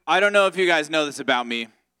I don't know if you guys know this about me,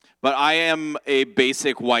 but I am a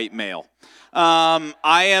basic white male. I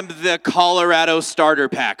am the Colorado starter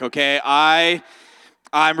pack, okay?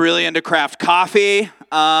 I'm really into craft coffee.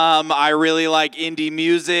 I really like indie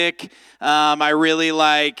music. I really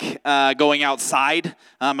like going outside.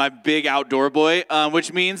 I'm a big outdoor boy,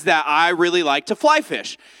 which means that I really like to fly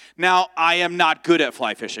fish. Now, I am not good at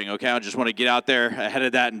fly fishing, okay? I just want to get out there ahead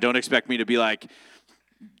of that and don't expect me to be like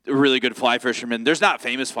a really good fly fisherman. There's not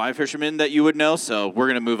famous fly fishermen that you would know, so we're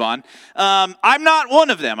going to move on. I'm not one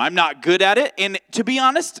of them. I'm not good at it. And to be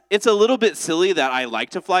honest, it's a little bit silly that I like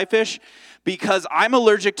to fly fish because I'm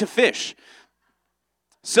allergic to fish.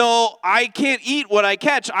 So I can't eat what I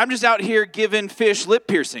catch. I'm just out here giving fish lip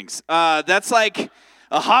piercings. That's like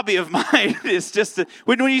a hobby of mine. It's just,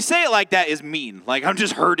 when you say it like that, is mean. Like I'm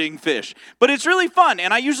just hurting fish. But it's really fun.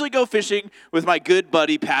 And I usually go fishing with my good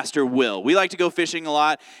buddy, Pastor Will. We like to go fishing a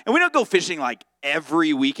lot. And we don't go fishing like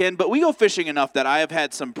every weekend, but we go fishing enough that I have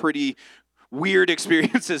had some pretty weird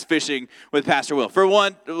experiences fishing with Pastor Will.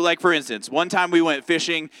 For instance, one time we went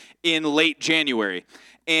fishing in late January.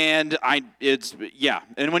 And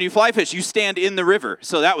when you fly fish, you stand in the river.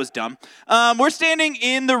 So that was dumb. We're standing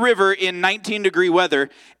in the river in 19-degree weather.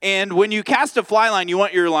 And when you cast a fly line, you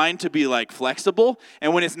want your line to be like flexible.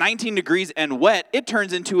 And when it's 19 degrees and wet, it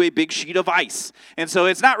turns into a big sheet of ice. And so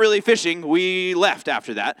it's not really fishing. We left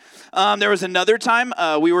after that. There was another time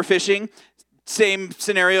we were fishing. Same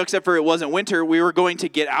scenario, except for it wasn't winter. We were going to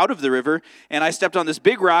get out of the river. And I stepped on this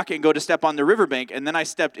big rock and go to step on the riverbank. And then I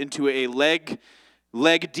stepped into a leg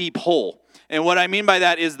deep hole. And what I mean by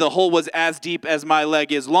that is the hole was as deep as my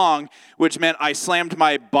leg is long, which meant I slammed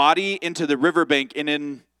my body into the riverbank in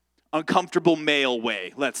an uncomfortable male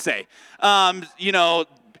way, let's say.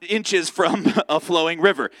 Inches from a flowing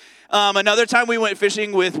river. Another time we went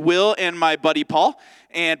fishing with Will and my buddy Paul.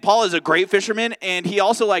 And Paul is a great fisherman, and he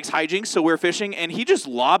also likes hijinks, so we're fishing, and he just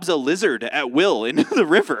lobs a lizard at Will into the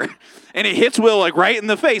river. And it hits Will like right in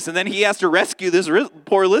the face, and then he has to rescue this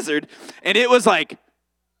poor lizard. And it was like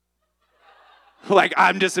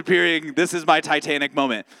I'm disappearing. This is my Titanic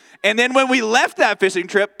moment. And then when we left that fishing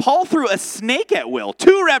trip, Paul threw a snake at Will.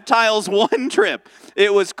 2 reptiles, 1 trip.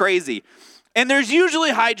 It was crazy. And there's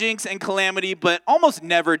usually hijinks and calamity, but almost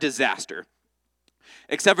never disaster.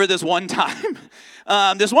 Except for this one time.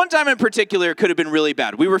 This one time in particular could have been really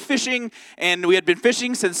bad. We were fishing, and we had been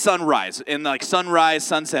fishing since sunrise. And like sunrise,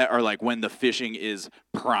 sunset are like when the fishing is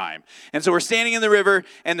prime. And so we're standing in the river,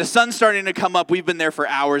 and the sun's starting to come up. We've been there for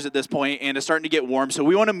hours at this point, and it's starting to get warm. So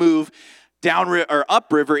we want to move down or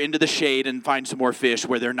upriver into the shade and find some more fish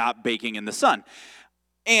where they're not baking in the sun.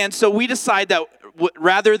 And so we decide that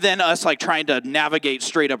rather than us like trying to navigate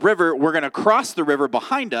straight up river, we're going to cross the river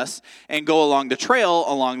behind us and go along the trail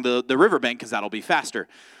along the riverbank because that'll be faster.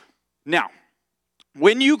 Now,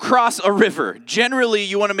 when you cross a river, generally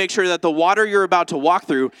you want to make sure that the water you're about to walk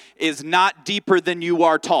through is not deeper than you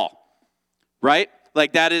are tall, right?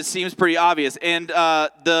 Like seems pretty obvious. And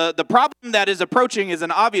the problem that is approaching is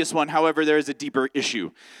an obvious one. However, there is a deeper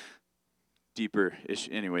issue.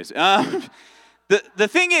 Anyways. The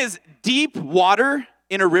thing is, deep water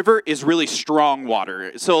in a river is really strong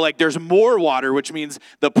water. So like there's more water, which means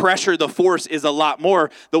the pressure, the force is a lot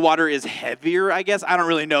more. The water is heavier, I guess. I don't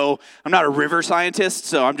really know. I'm not a river scientist,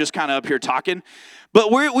 so I'm just kind of up here talking.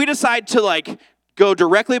 But we decide to like go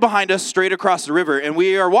directly behind us, straight across the river, and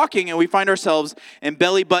we are walking and we find ourselves in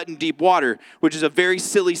belly button deep water, which is a very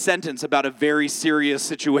silly sentence about a very serious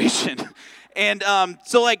situation. And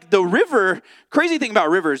so like the river, crazy thing about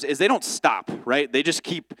rivers is they don't stop, right? They just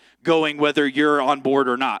keep going whether you're on board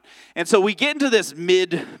or not. And so we get into this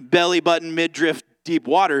mid-belly button, mid-drift deep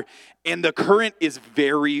water, and the current is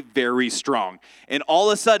very, very strong. And all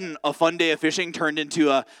of a sudden, a fun day of fishing turned into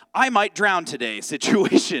a I might drown today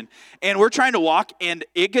situation. And we're trying to walk, and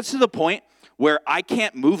it gets to the point where I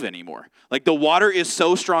can't move anymore. Like the water is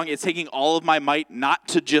so strong, it's taking all of my might not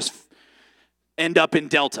to just end up in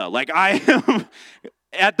Delta. Like I am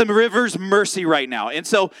at the river's mercy right now. And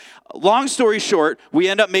so, long story short, we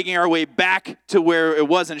end up making our way back to where it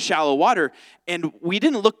was in shallow water, and we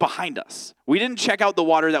didn't look behind us. We didn't check out the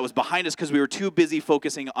water that was behind us because we were too busy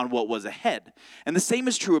focusing on what was ahead. And the same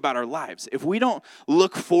is true about our lives. If we don't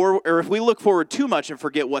look forward, or if we look forward too much and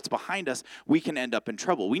forget what's behind us, we can end up in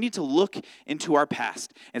trouble. We need to look into our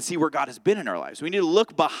past and see where God has been in our lives. We need to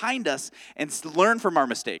look behind us and learn from our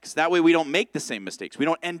mistakes. That way we don't make the same mistakes. We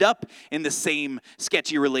don't end up in the same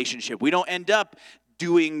sketchy relationship. We don't end up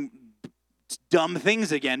doing dumb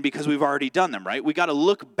things again because we've already done them, right? We got to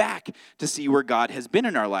look back to see where God has been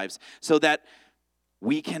in our lives so that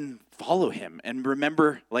we can follow him and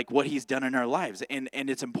remember like what he's done in our lives. And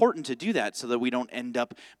it's important to do that so that we don't end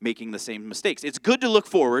up making the same mistakes. It's good to look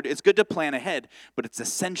forward. It's good to plan ahead, but it's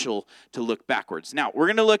essential to look backwards. Now, we're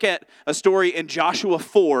going to look at a story in Joshua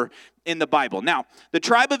 4 in the Bible. Now, the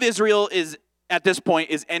tribe of Israel is, at this point,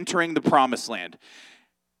 is entering the promised land.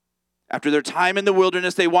 After their time in the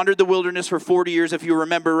wilderness, they wandered the wilderness for 40 years, if you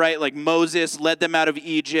remember right. Like Moses led them out of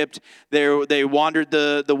Egypt. They wandered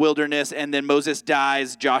the wilderness, and then Moses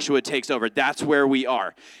dies. Joshua takes over. That's where we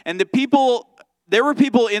are. And there were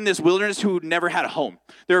people in this wilderness who never had a home.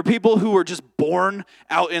 There were people who were just born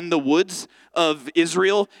out in the woods of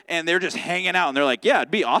Israel, and they're just hanging out. And they're like, yeah,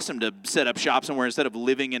 it'd be awesome to set up shop somewhere instead of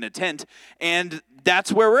living in a tent. And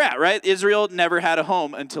that's where we're at, right? Israel never had a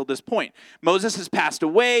home until this point. Moses has passed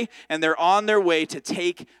away, and they're on their way to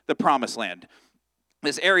take the promised land.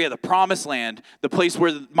 This area, the promised land, the place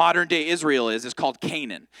where modern-day Israel is called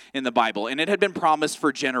Canaan in the Bible. And it had been promised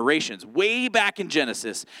for generations. Way back in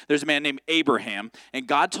Genesis, there's a man named Abraham, and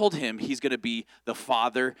God told him he's going to be the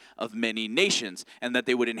father of many nations, and that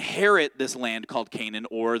they would inherit this land called Canaan,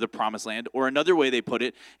 or the promised land, or another way they put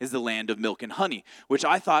it is the land of milk and honey, which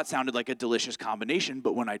I thought sounded like a delicious combination,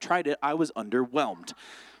 but when I tried it, I was underwhelmed.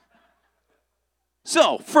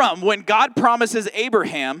 So, from when God promises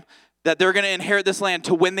Abraham that they're going to inherit this land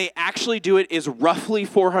to when they actually do it is roughly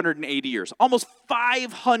 480 years. Almost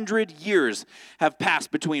 500 years have passed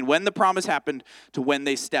between when the promise happened to when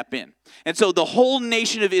they step in. And so the whole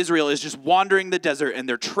nation of Israel is just wandering the desert, and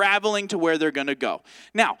they're traveling to where they're going to go.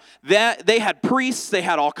 Now, they had priests, they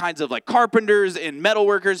had all kinds of like carpenters and metal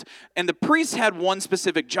workers, and the priests had one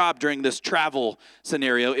specific job during this travel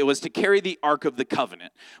scenario. It was to carry the Ark of the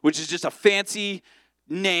Covenant, which is just a fancy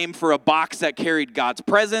name for a box that carried God's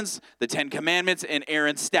presence, the 10 Commandments, and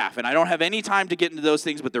Aaron's staff. And I don't have any time to get into those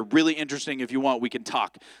things, but they're really interesting. If you want, we can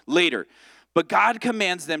talk later. But God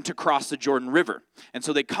commands them to cross the Jordan River. And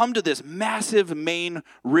so they come to this massive main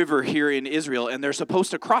river here in Israel, and they're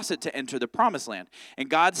supposed to cross it to enter the promised land. And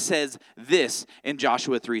God says this in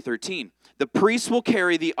Joshua 3:13. The priests will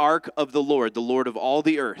carry the ark of the Lord of all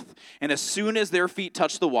the earth. And as soon as their feet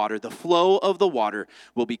touch the water, the flow of the water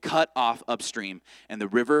will be cut off upstream, and the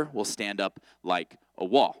river will stand up like a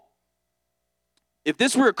wall. If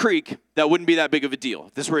this were a creek, that wouldn't be that big of a deal.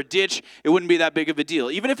 If this were a ditch, it wouldn't be that big of a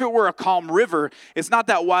deal. Even if it were a calm river, it's not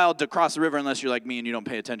that wild to cross the river unless you're like me and you don't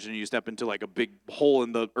pay attention and you step into like a big hole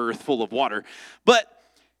in the earth full of water. But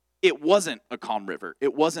it wasn't a calm river.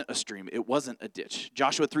 It wasn't a stream. It wasn't a ditch.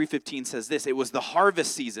 Joshua 3:15 says this: it was the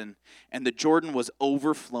harvest season, and the Jordan was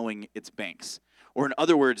overflowing its banks. Or in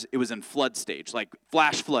other words, it was in flood stage, like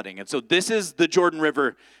flash flooding. And so this is the Jordan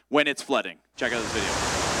River when it's flooding. Check out this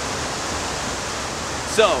video.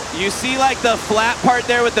 So, you see like the flat part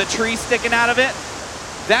there with the tree sticking out of it?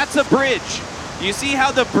 That's a bridge. You see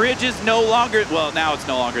how the bridge is no longer, well, now it's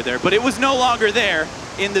no longer there, but it was no longer there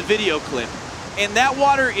in the video clip. And that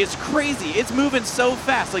water is crazy. It's moving so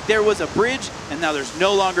fast. Like there was a bridge, and now there's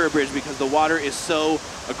no longer a bridge because the water is so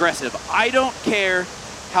aggressive. I don't care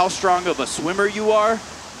how strong of a swimmer you are.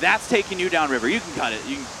 That's taking you downriver. You can cut it.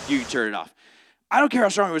 You can turn it off. I don't care how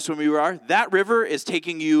strong of a swimmer you are. That river is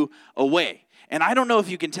taking you away. And I don't know if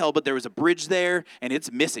you can tell, but there was a bridge there, and it's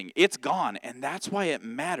missing. It's gone. And that's why it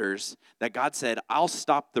matters that God said, I'll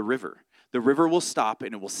stop the river. The river will stop,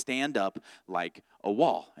 and it will stand up like a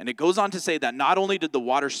wall. And it goes on to say that not only did the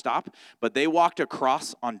water stop, but they walked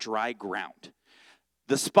across on dry ground.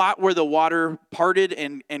 The spot where the water parted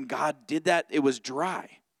and God did that, it was dry.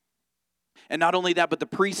 And not only that, but the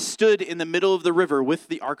priest stood in the middle of the river with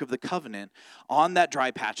the Ark of the Covenant on that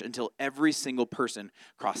dry patch until every single person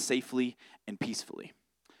crossed safely and peacefully.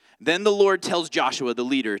 Then the Lord tells Joshua, the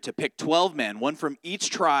leader, to pick 12 men, one from each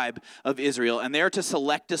tribe of Israel, and they are to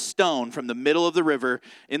select a stone from the middle of the river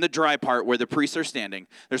in the dry part where the priests are standing.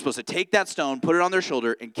 They're supposed to take that stone, put it on their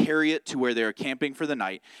shoulder, and carry it to where they are camping for the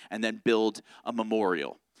night, and then build a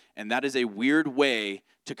memorial. And that is a weird way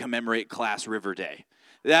to commemorate Class River Day.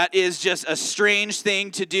 That is just a strange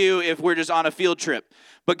thing to do if we're just on a field trip.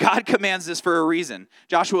 But God commands this for a reason.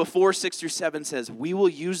 Joshua 4:6-7 says, we will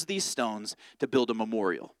use these stones to build a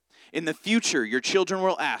memorial. In the future, your children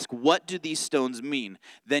will ask, what do these stones mean?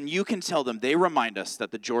 Then you can tell them they remind us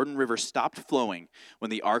that the Jordan River stopped flowing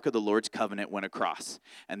when the Ark of the Lord's covenant went across.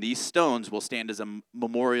 And these stones will stand as a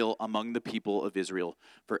memorial among the people of Israel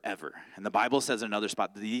forever. And the Bible says in another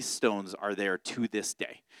spot, these stones are there to this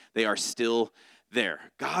day. They are still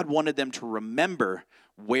there. God wanted them to remember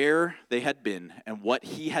where they had been and what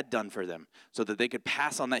he had done for them so that they could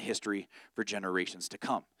pass on that history for generations to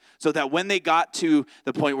come. So that when they got to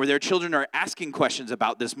the point where their children are asking questions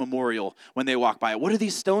about this memorial when they walk by it, what do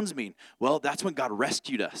these stones mean? Well, that's when God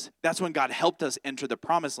rescued us. That's when God helped us enter the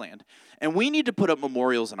promised land. And we need to put up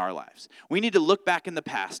memorials in our lives. We need to look back in the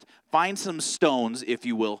past, find some stones, if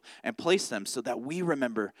you will, and place them so that we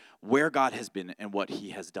remember where God has been and what he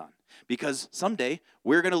has done. Because someday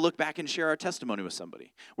we're going to look back and share our testimony with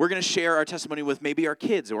somebody. We're going to share our testimony with maybe our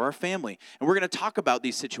kids or our family, and we're going to talk about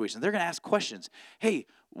these situations. They're going to ask questions. Hey,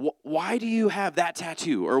 why do you have that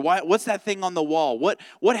tattoo? Or what's that thing on the wall? What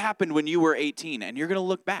happened when you were 18? And you're going to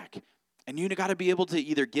look back, and you got to be able to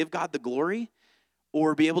either give God the glory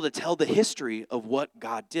or be able to tell the history of what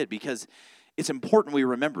God did, because it's important we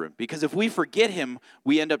remember him. Because if we forget him,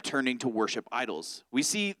 we end up turning to worship idols. We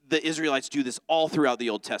see the Israelites do this all throughout the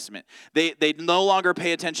Old Testament. They no longer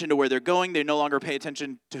pay attention to where they're going. They no longer pay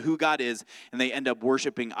attention to who God is, and they end up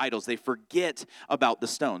worshiping idols. They forget about the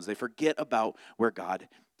stones. They forget about where God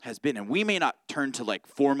has been. And we may not turn to like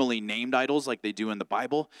formally named idols like they do in the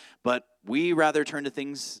Bible, but we rather turn to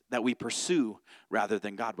things that we pursue rather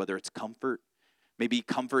than God, whether it's comfort. Maybe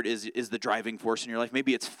comfort is the driving force in your life.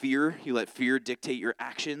 Maybe it's fear. You let fear dictate your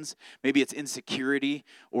actions. Maybe it's insecurity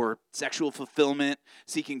or sexual fulfillment,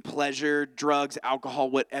 seeking pleasure, drugs,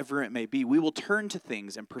 alcohol, whatever it may be. We will turn to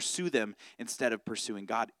things and pursue them instead of pursuing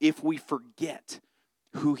God if we forget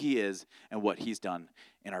who he is and what he's done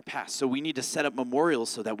in our past. So we need to set up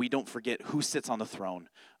memorials so that we don't forget who sits on the throne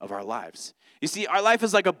of our lives. You see, our life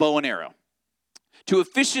is like a bow and arrow. To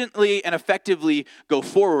efficiently and effectively go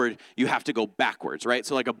forward, you have to go backwards, right?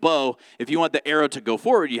 So like a bow, if you want the arrow to go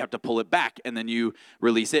forward, you have to pull it back, and then you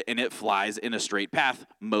release it, and it flies in a straight path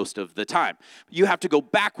most of the time. You have to go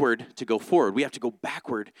backward to go forward. We have to go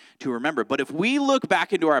backward to remember. But if we look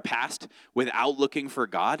back into our past without looking for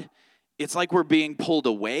God, it's like we're being pulled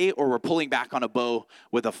away, or we're pulling back on a bow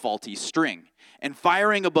with a faulty string. And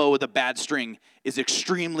firing a bow with a bad string is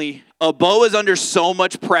a bow is under so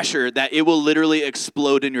much pressure that it will literally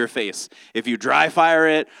explode in your face if you dry fire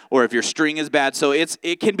it or if your string is bad. So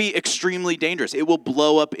it can be extremely dangerous. It will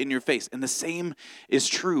blow up in your face. And the same is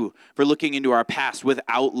true for looking into our past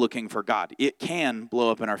without looking for God. It can blow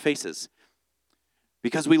up in our faces.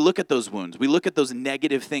 Because we look at those wounds, we look at those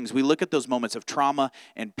negative things, we look at those moments of trauma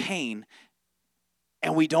and pain,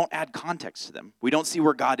 and we don't add context to them. We don't see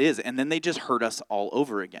where God is, and then they just hurt us all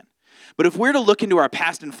over again. But if we're to look into our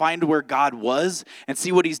past and find where God was and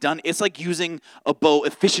see what he's done, it's like using a bow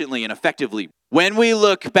efficiently and effectively. When we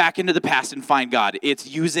look back into the past and find God, it's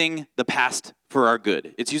using the past for our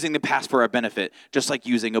good. It's using the past for our benefit, just like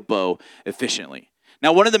using a bow efficiently.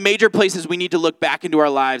 Now, one of the major places we need to look back into our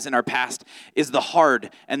lives and our past is the hard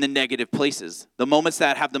and the negative places, the moments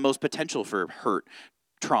that have the most potential for hurt,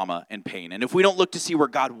 trauma, and pain. And if we don't look to see where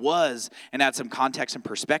God was and add some context and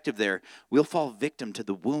perspective there, we'll fall victim to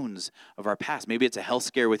the wounds of our past. Maybe it's a health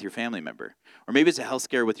scare with your family member, or maybe it's a health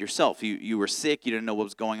scare with yourself. You were sick, you didn't know what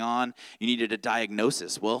was going on, you needed a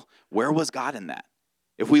diagnosis. Well, where was God in that?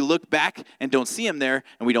 If we look back and don't see him there,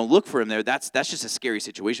 and we don't look for him there, that's just a scary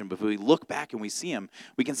situation. But if we look back and we see him,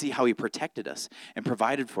 we can see how he protected us and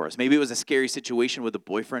provided for us. Maybe it was a scary situation with a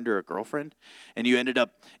boyfriend or a girlfriend, and you ended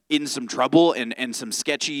up in some trouble and some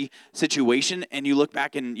sketchy situation, and you look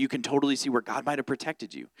back and you can totally see where God might have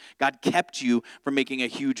protected you. God kept you from making a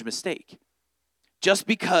huge mistake. Just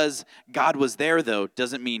because God was there, though,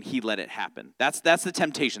 doesn't mean he let it happen. That's the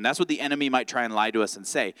temptation. That's what the enemy might try and lie to us and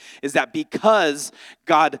say, is that because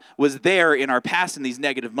God was there in our past in these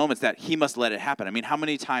negative moments, that he must let it happen. I mean, how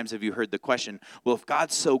many times have you heard the question, well, if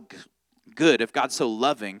God's so good, if God's so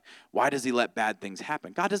loving, why does he let bad things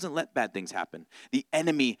happen? God doesn't let bad things happen. The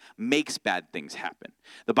enemy makes bad things happen.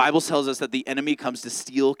 The Bible tells us that the enemy comes to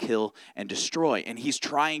steal, kill, and destroy, and he's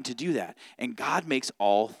trying to do that. And God makes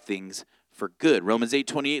all things for good. Romans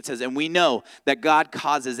 8:28 says, and we know that God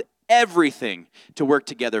causes everything to work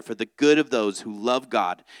together for the good of those who love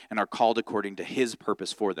God and are called according to his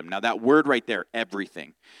purpose for them. Now that word right there,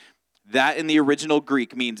 everything, that in the original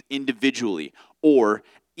Greek means individually or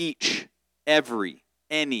each, every,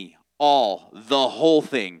 any, all, the whole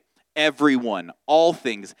thing, everyone, all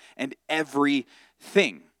things, and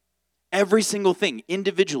everything. Every single thing,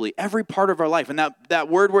 individually, every part of our life. And that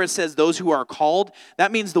word where it says those who are called,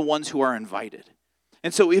 that means the ones who are invited.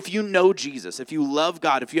 And so if you know Jesus, if you love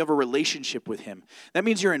God, if you have a relationship with him, that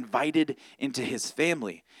means you're invited into his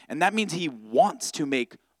family. And that means he wants to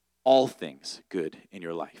make all things good in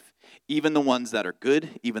your life. Even the ones that are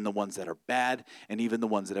good, even the ones that are bad, and even the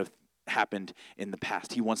ones that have happened in the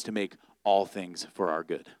past. He wants to make all things for our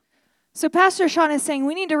good. So Pastor Shaun is saying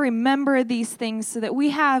we need to remember these things so that we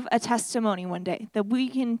have a testimony one day, that we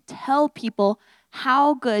can tell people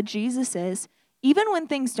how good Jesus is, even when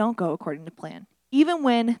things don't go according to plan, even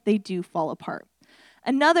when they do fall apart.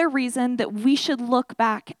 Another reason that we should look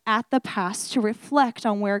back at the past to reflect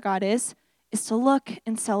on where God is to look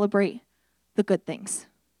and celebrate the good things,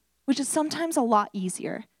 which is sometimes a lot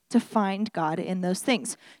easier to find God in those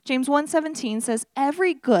things. James 1:17 says,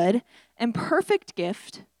 "Every good and perfect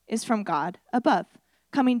gift is from God above,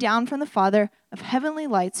 coming down from the Father of heavenly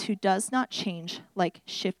lights, who does not change like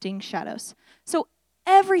shifting shadows." So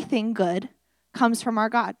everything good comes from our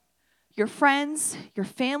God. Your friends, your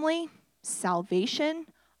family, salvation,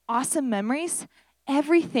 awesome memories,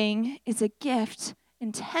 everything is a gift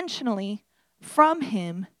intentionally from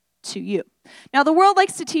Him to you. Now, the world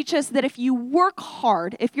likes to teach us that if you work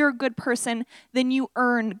hard, if you're a good person, then you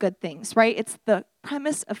earn good things, right? It's the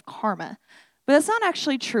premise of karma. But that's not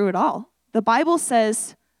actually true at all. The Bible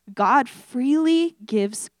says God freely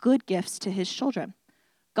gives good gifts to His children.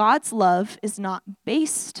 God's love is not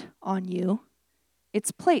based on you,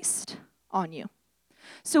 it's placed on you.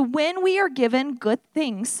 So when we are given good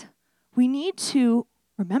things, we need to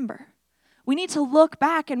remember. We need to look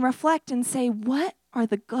back and reflect and say, what are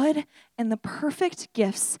the good and the perfect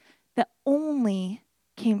gifts that only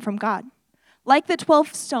came from God? Like the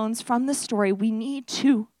 12 stones from the story, we need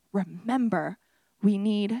to remember. We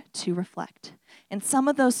need to reflect. And some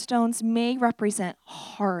of those stones may represent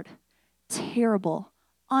hard, terrible,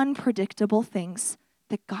 unpredictable things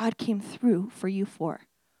that God came through for you for.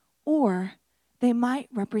 Or they might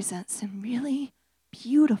represent some really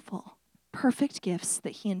beautiful, perfect gifts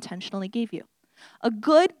that He intentionally gave you. A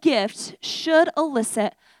good gift should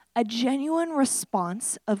elicit a genuine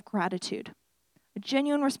response of gratitude. A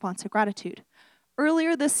genuine response of gratitude.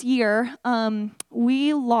 Earlier this year,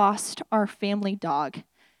 we lost our family dog.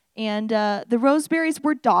 And the Roseberries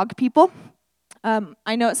were dog people.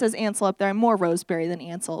 I know it says Ansel up there. I'm more Roseberry than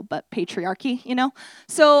Ansel, but patriarchy, you know?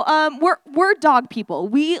 So we're dog people.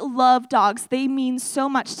 We love dogs. They mean so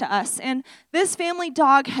much to us. And this family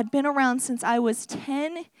dog had been around since I was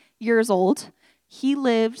 10 years old. He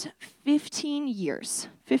lived 15 years,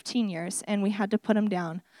 and we had to put him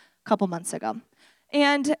down a couple months ago.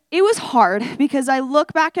 And it was hard because I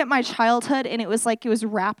look back at my childhood and it was like it was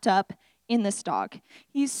wrapped up in this dog.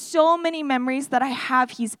 He's so many memories that I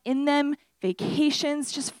have. He's in them,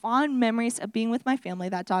 vacations, just fond memories of being with my family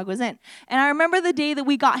that dog was in. And I remember the day that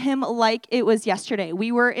we got him like it was yesterday.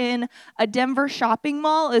 We were in a Denver shopping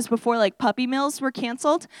mall. It was before like puppy mills were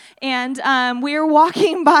canceled. And we were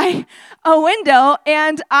walking by a window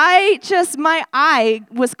and my eye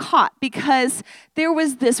was caught because there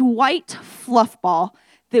was this white fluff ball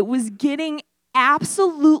that was getting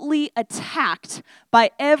absolutely attacked by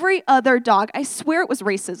every other dog. I swear it was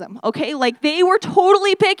racism, okay? Like they were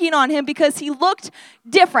totally picking on him because he looked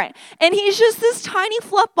different. And he's just this tiny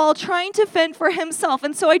fluff ball trying to fend for himself.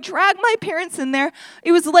 And so I dragged my parents in there.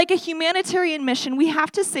 It was like a humanitarian mission. We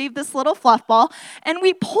have to save this little fluff ball. And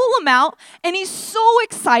we pull him out and he's so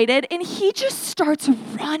excited and he just starts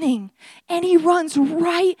running. And he runs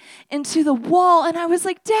right into the wall. And I was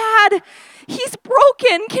like, Dad, he's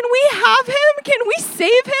broken. Can we have him? Can we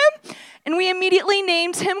save him? And we immediately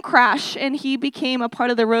named him Crash, and he became a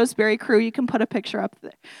part of the Roseberry crew. You can put a picture up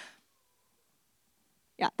there.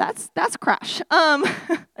 Yeah, that's Crash.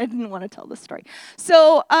 I didn't want to tell this story.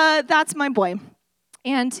 So that's my boy.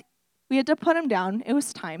 And we had to put him down. It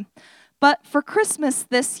was time. But for Christmas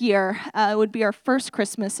this year, it would be our first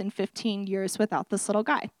Christmas in 15 years without this little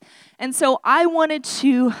guy. And so I wanted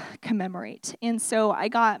to commemorate. And so I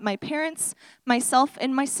got my parents, myself,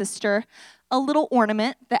 and my sister a little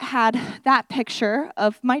ornament that had that picture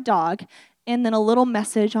of my dog and then a little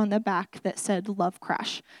message on the back that said, "Love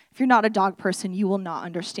Crash." If you're not a dog person, you will not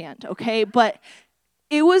understand, okay? But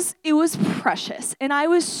it was precious. And I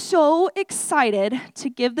was so excited to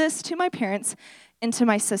give this to my parents and to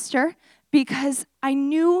my sister because I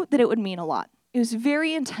knew that it would mean a lot. It was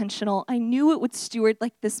very intentional. I knew it would steward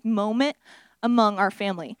like this moment among our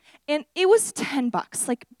family. And it was $10,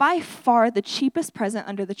 like by far the cheapest present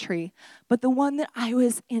under the tree, but the one that I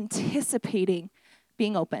was anticipating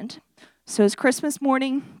being opened. So it was Christmas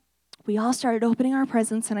morning. We all started opening our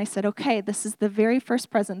presents, and I said, okay, this is the very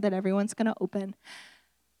first present that everyone's going to open.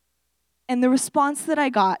 And the response that I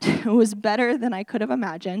got was better than I could have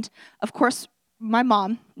imagined. Of course, my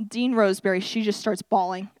mom, Dean Roseberry, she just starts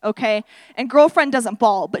bawling, okay? And girlfriend doesn't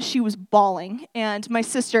bawl, but she was bawling. And my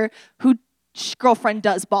sister, who girlfriend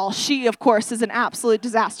does bawl, she, of course, is an absolute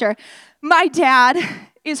disaster. My dad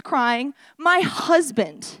is crying. My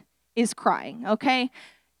husband is crying, okay?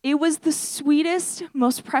 It was the sweetest,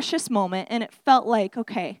 most precious moment, and it felt like,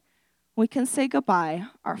 okay, we can say goodbye,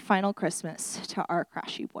 our final Christmas, to our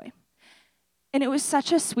crashy boy. And it was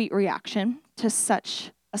such a sweet reaction to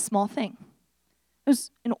such a small thing. It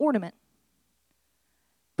was an ornament.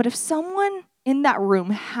 But if someone in that room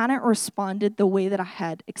hadn't responded the way that I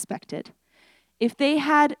had expected, if they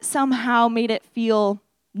had somehow made it feel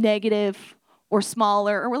negative or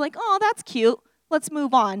smaller, or were like, oh, that's cute, let's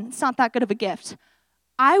move on, it's not that good of a gift,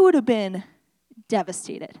 I would have been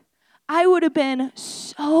devastated. I would have been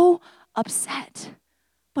so upset.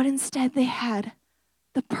 But instead, they had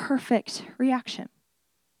the perfect reaction.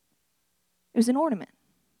 It was an ornament.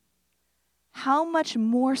 How much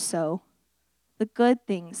more so the good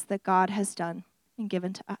things that God has done and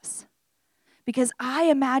given to us? Because I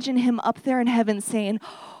imagine him up there in heaven saying,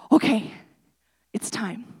 okay, it's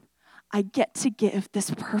time. I get to give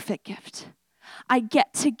this perfect gift. I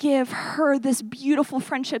get to give her this beautiful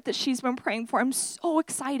friendship that she's been praying for. I'm so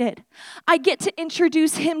excited. I get to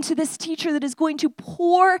introduce him to this teacher that is going to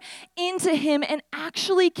pour into him and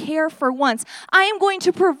actually care for once. I am going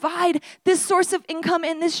to provide this source of income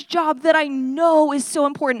and this job that I know is so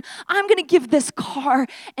important. I'm going to give this car,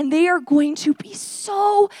 and they are going to be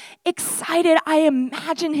so excited. I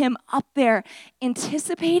imagine him up there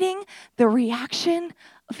anticipating the reaction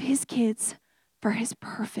of his kids for his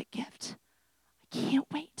perfect gift. Can't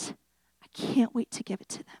wait. I can't wait to give it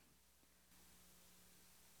to them.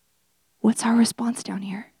 What's our response down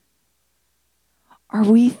here? Are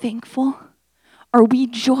we thankful? Are we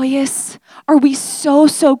joyous? Are we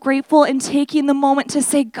so grateful and taking the moment to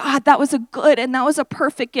say, God, that was a good and that was a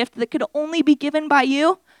perfect gift that could only be given by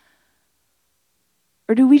you?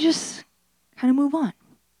 Or do we just kind of move on?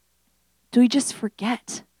 Do we just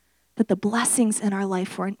forget that the blessings in our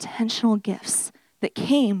life were intentional gifts that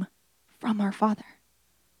came from our Father?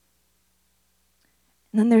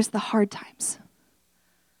 And then there's the hard times.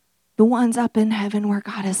 The ones up in heaven where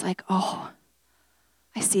God is like, oh,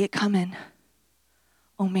 I see it coming.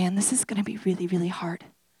 Oh man, this is going to be really, really hard.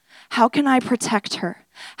 How can I protect her?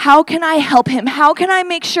 How can I help him? How can I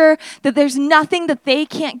make sure that there's nothing that they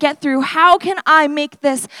can't get through? How can I make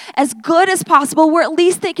this as good as possible where at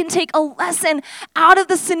least they can take a lesson out of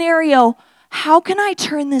the scenario? How can I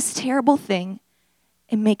turn this terrible thing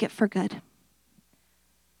and make it for good?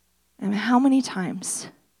 And how many times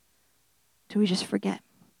do we just forget?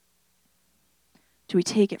 Do we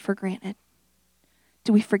take it for granted?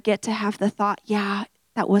 Do we forget to have the thought, yeah,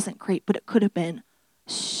 that wasn't great, but it could have been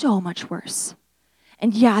so much worse.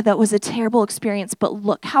 And yeah, that was a terrible experience, but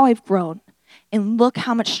look how I've grown, and look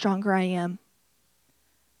how much stronger I am.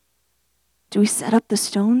 Do we set up the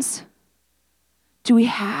stones? Do we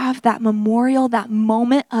have that memorial, that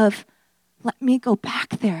moment of, let me go back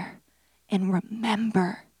there and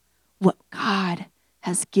remember what God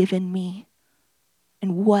has given me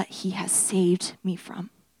and what he has saved me from?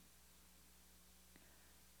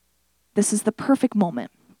 This is the perfect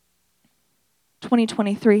moment.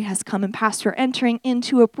 2023 has come and passed. We're entering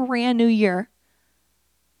into a brand new year.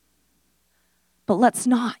 But let's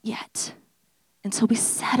not yet until we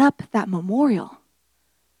set up that memorial,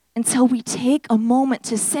 until we take a moment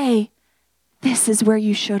to say, this is where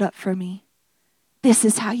you showed up for me. This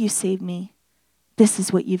is how you saved me. This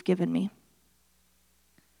is what you've given me.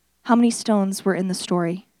 How many stones were in the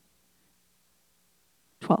story?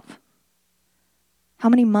 12. How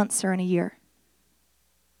many months are in a year?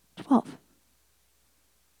 12.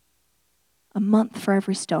 A month for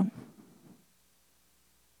every stone.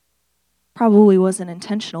 Probably wasn't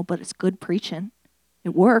intentional, but it's good preaching. It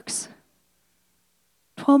works.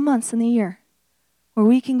 12 months in the year where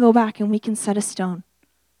we can go back and we can set a stone.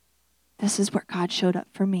 This is where God showed up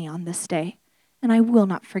for me on this day, and I will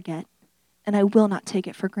not forget, and I will not take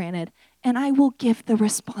it for granted, and I will give the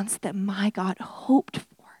response that my God hoped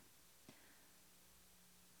for.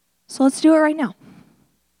 So let's do it right now.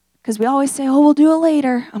 Because we always say, oh, we'll do it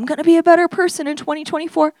later. I'm going to be a better person in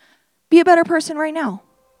 2024. Be a better person right now.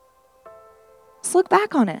 Let's look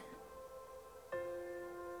back on it.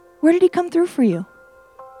 Where did he come through for you?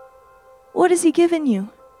 What has he given you?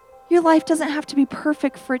 Your life doesn't have to be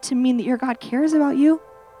perfect for it to mean that your God cares about you.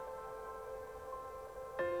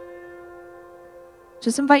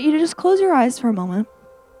 Just invite you to just close your eyes for a moment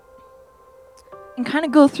and kind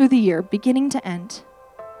of go through the year, beginning to end.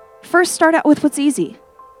 First, start out with what's easy.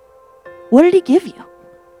 What did he give you?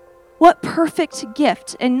 What perfect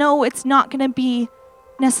gift? And no, it's not going to be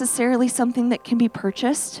necessarily something that can be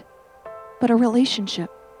purchased, but a relationship,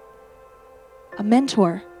 a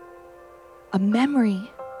mentor, a memory.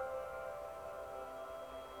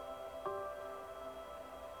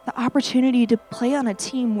 the opportunity to play on a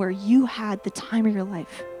team where you had the time of your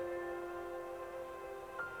life.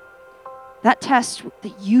 That test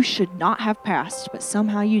that you should not have passed, but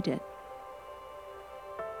somehow you did.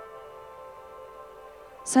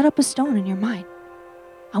 Set up a stone in your mind.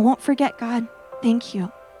 I won't forget, God. Thank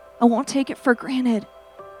you. I won't take it for granted.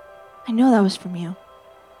 I know that was from you.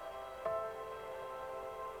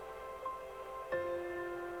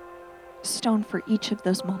 A stone for each of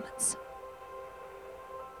those moments.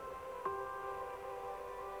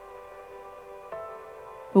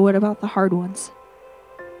 But what about the hard ones?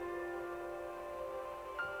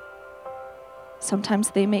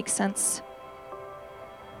 Sometimes they make sense.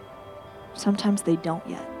 Sometimes they don't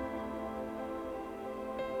yet.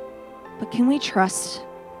 But can we trust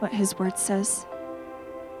what his word says?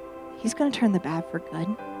 He's going to turn the bad for good.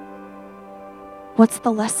 What's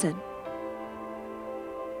the lesson?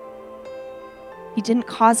 He didn't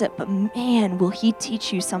cause it, but man, will he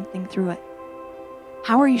teach you something through it.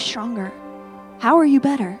 How are you stronger? How are you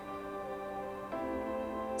better?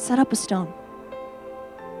 Set up a stone.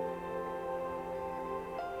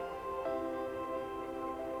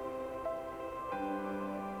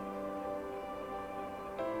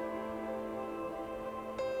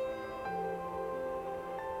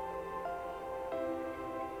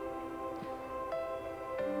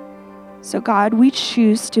 So God, we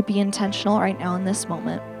choose to be intentional right now in this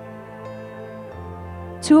moment.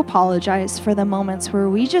 To apologize for the moments where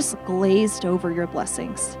we just glazed over your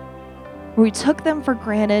blessings, where we took them for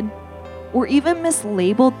granted, or even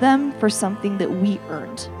mislabeled them for something that we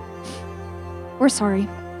earned. We're sorry.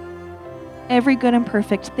 Every good and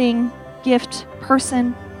perfect thing, gift,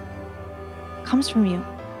 person comes from you.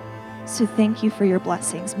 So thank you for your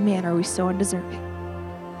blessings. Man, are we so undeserving.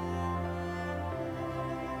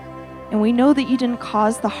 And we know that you didn't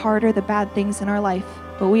cause the hard or the bad things in our life,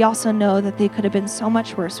 but we also know that they could have been so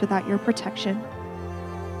much worse without your protection,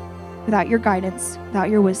 without your guidance, without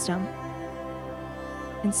your wisdom.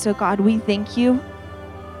 And so, God, we thank you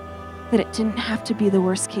that it didn't have to be the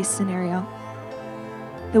worst case scenario.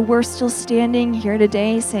 That we're still standing here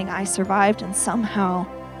today saying, I survived, and somehow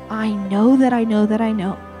I know that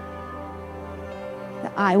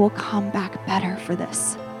I will come back better for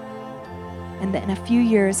this. And that in a few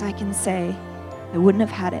years I can say, I wouldn't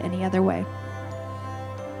have had it any other way.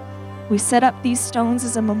 We set up these stones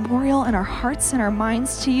as a memorial in our hearts and our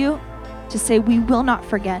minds to you to say we will not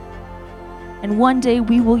forget. And one day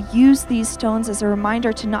we will use these stones as a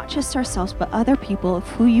reminder to not just ourselves, but other people of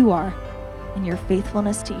who you are and your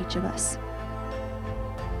faithfulness to each of us.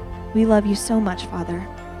 We love you so much, Father.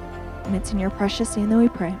 And it's in your precious name that we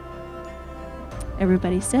pray.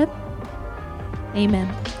 Everybody said,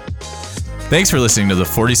 amen. Thanks for listening to the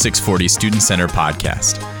 4640 Student Center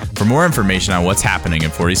podcast. For more information on what's happening in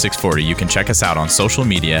 4640, you can check us out on social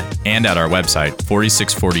media and at our website,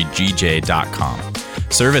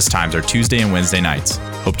 4640gj.com. Service times are Tuesday and Wednesday nights.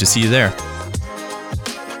 Hope to see you there.